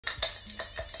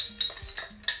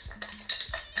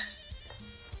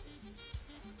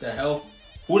The hell?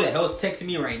 Who the hell is texting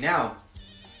me right now?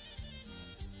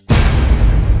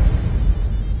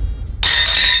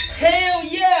 Hell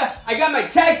yeah! I got my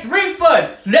tax refund!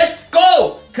 Let's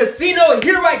go! Casino,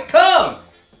 here I come!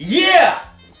 Yeah!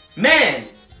 Man,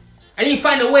 I need to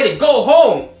find a way to go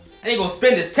home. I need to go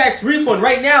spend this tax refund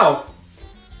right now.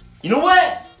 You know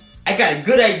what? I got a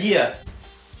good idea.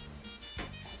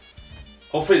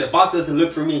 Hopefully the boss doesn't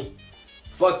look for me.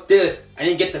 Fuck this. I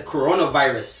didn't get the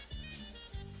coronavirus.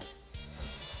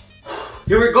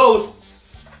 Here it goes.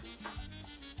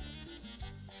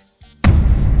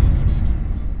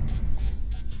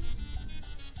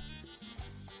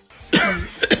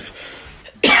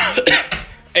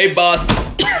 Hey boss.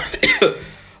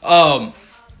 I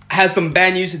have some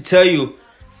bad news to tell you.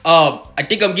 I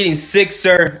think I'm getting sick,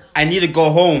 sir. I need to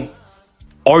go home.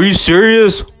 Are you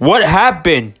serious? What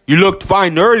happened? You looked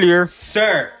fine earlier.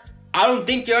 Sir, I don't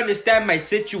think you understand my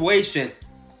situation.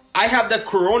 I have the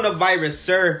coronavirus,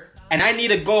 sir, and I need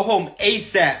to go home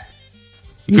ASAP.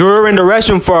 You were in the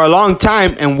restroom for a long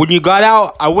time, and when you got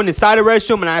out, I went inside the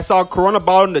restroom and I saw a corona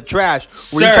bottle in the trash.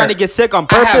 Were you trying to get sick on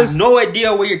purpose? I have no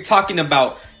idea what you're talking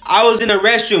about. I was in the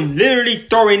restroom literally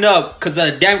throwing up because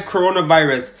of the damn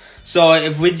coronavirus. So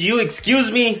if would you excuse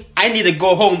me, I need to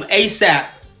go home ASAP.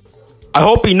 I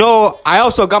hope you know, I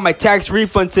also got my tax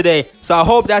refund today, so I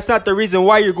hope that's not the reason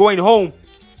why you're going home.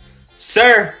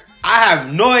 Sir, I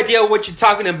have no idea what you're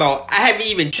talking about. I haven't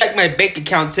even checked my bank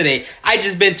account today. I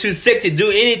just been too sick to do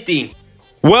anything.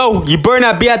 Well, you better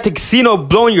not be at the casino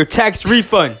blowing your tax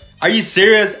refund. Are you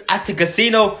serious? At the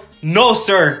casino? No,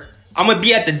 sir. I'm gonna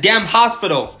be at the damn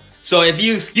hospital. So if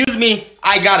you excuse me,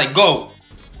 I gotta go.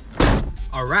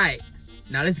 Alright,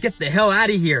 now let's get the hell out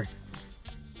of here.